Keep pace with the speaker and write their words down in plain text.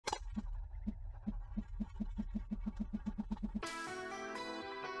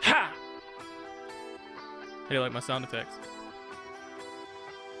do you like my sound effects?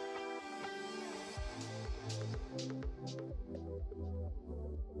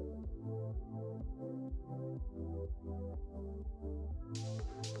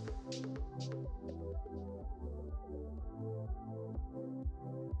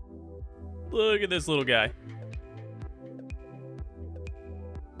 Look at this little guy.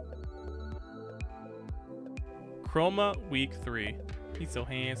 Chroma week 3. He's so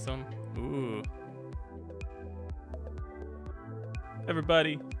handsome. Ooh.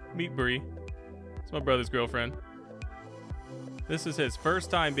 Everybody, meet Bree. It's my brother's girlfriend. This is his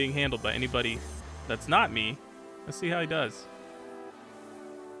first time being handled by anybody that's not me. Let's see how he does.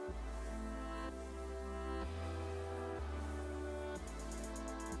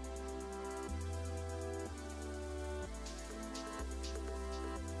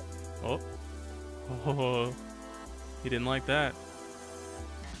 Oh. Oh. He didn't like that.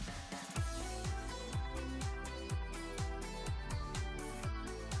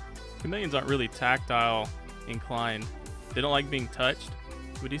 Chameleons aren't really tactile inclined. They don't like being touched,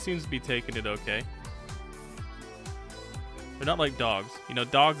 but he seems to be taking it okay. They're not like dogs. You know,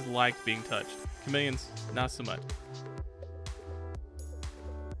 dogs like being touched. Chameleons, not so much.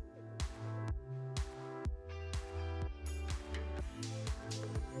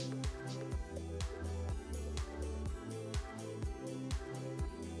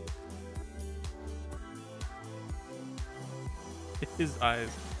 His eyes.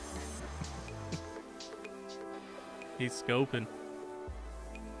 He's scoping.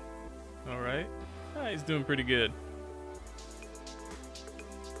 Alright. He's doing pretty good.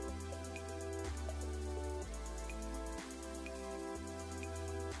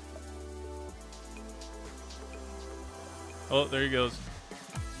 Oh, there he goes.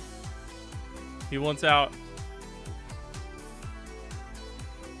 He wants out.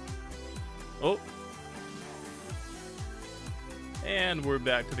 Oh. And we're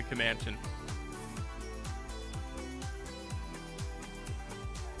back to the Chamansion.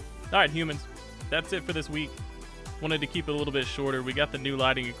 Alright, humans. That's it for this week. Wanted to keep it a little bit shorter. We got the new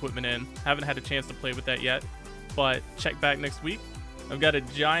lighting equipment in. Haven't had a chance to play with that yet. But check back next week. I've got a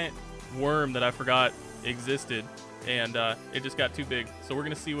giant worm that I forgot existed. And it just got too big. So we're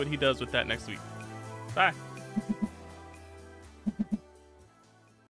going to see what he does with that next week. Bye.